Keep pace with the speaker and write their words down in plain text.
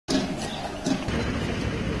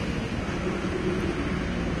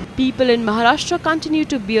People in Maharashtra continue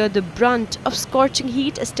to bear the brunt of scorching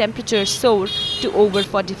heat as temperatures soar to over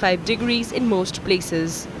 45 degrees in most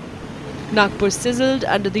places. Nagpur sizzled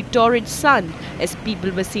under the torrid sun as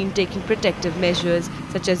people were seen taking protective measures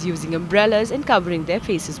such as using umbrellas and covering their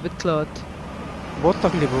faces with cloth. बहुत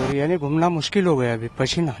तकलीफ हो रही है, यानी घूमना मुश्किल हो गया, अभी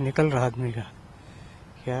पसीना निकल रहा आदमी का।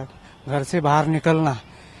 क्या घर से बाहर निकलना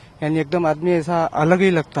यानी एकदम आदमी ऐसा अलग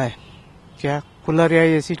ही लगता है, क्या कूलर या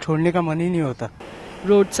एसी छोड़ने का मन ही नहीं होता।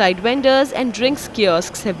 Roadside vendors and drinks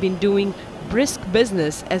kiosks have been doing brisk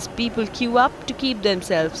business as people queue up to keep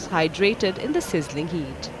themselves hydrated in the sizzling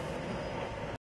heat.